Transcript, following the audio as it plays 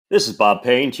This is Bob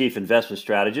Payne, Chief Investment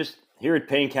Strategist, here at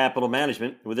Payne Capital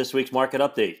Management with this week's market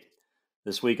update.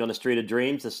 This week on the Street of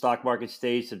Dreams, the stock market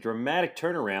staged a dramatic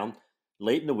turnaround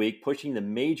late in the week, pushing the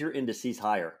major indices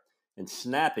higher and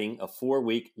snapping a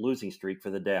 4-week losing streak for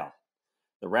the Dow.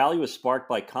 The rally was sparked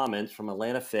by comments from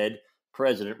Atlanta Fed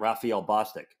President Raphael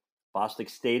Bostic. Bostic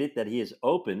stated that he is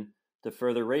open to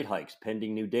further rate hikes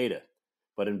pending new data,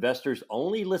 but investors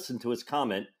only listened to his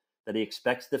comment that he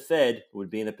expects the Fed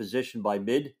would be in a position by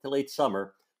mid to late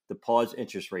summer to pause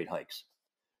interest rate hikes.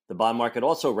 The bond market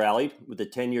also rallied, with the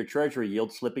 10-year Treasury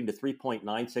yield slipping to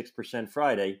 3.96%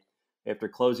 Friday after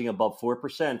closing above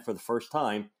 4% for the first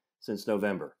time since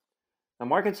November. Now,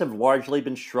 markets have largely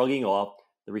been shrugging off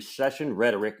the recession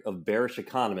rhetoric of bearish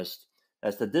economists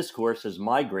as the discourse has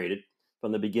migrated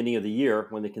from the beginning of the year,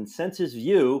 when the consensus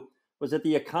view was that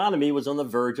the economy was on the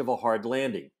verge of a hard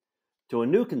landing, to a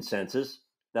new consensus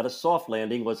that a soft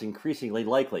landing was increasingly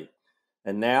likely,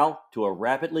 and now to a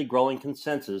rapidly growing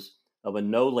consensus of a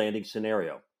no landing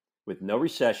scenario, with no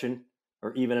recession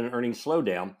or even an earnings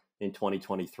slowdown in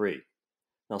 2023.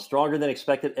 Now, stronger than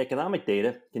expected economic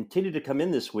data continued to come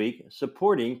in this week,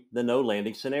 supporting the no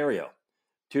landing scenario.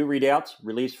 Two readouts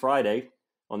released Friday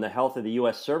on the health of the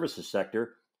U.S. services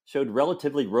sector showed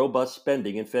relatively robust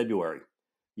spending in February.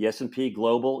 The S&P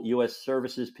Global U.S.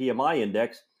 Services PMI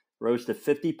Index rose to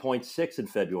 50.6 in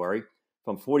February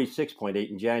from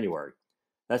 46.8 in January.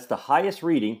 That's the highest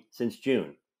reading since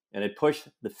June, and it pushed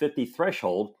the 50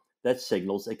 threshold that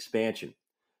signals expansion.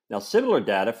 Now, similar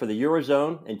data for the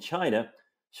Eurozone and China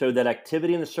showed that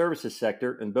activity in the services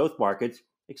sector in both markets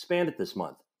expanded this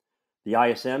month. The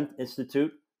ISM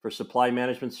Institute for Supply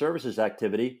Management Services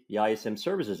Activity, the ISM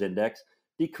Services Index,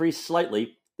 decreased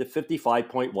slightly to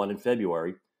 55.1 in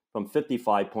February from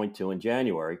 55.2 in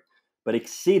January, but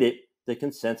exceeded the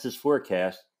consensus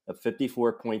forecast of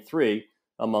 54.3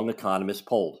 among economists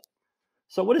polled.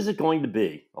 So what is it going to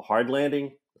be? A hard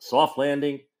landing, a soft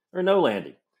landing, or no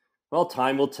landing? Well,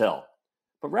 time will tell.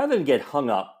 But rather than get hung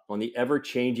up on the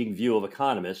ever-changing view of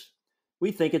economists,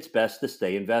 we think it's best to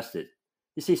stay invested.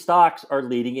 You see, stocks are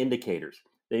leading indicators.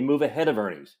 They move ahead of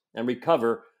earnings and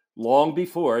recover long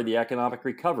before the economic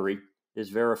recovery is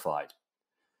verified.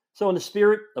 So in the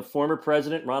spirit of former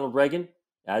President Ronald Reagan,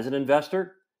 as an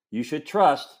investor, you should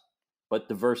trust, but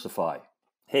diversify.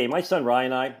 Hey, my son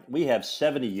Ryan and I, we have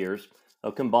 70 years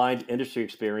of combined industry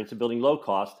experience in building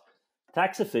low-cost,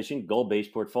 tax-efficient,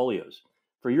 goal-based portfolios.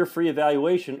 For your free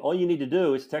evaluation, all you need to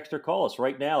do is text or call us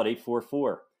right now at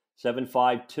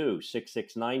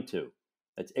 844-752-6692.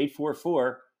 That's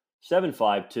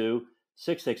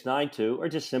 844-752-6692, or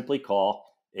just simply call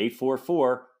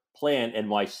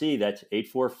 844-PLAN-NYC. That's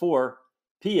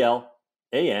 844-PLAN-NYC.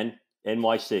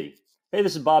 Hey,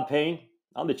 this is Bob Payne.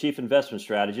 I'm the Chief Investment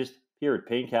Strategist here at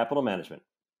Payne Capital Management.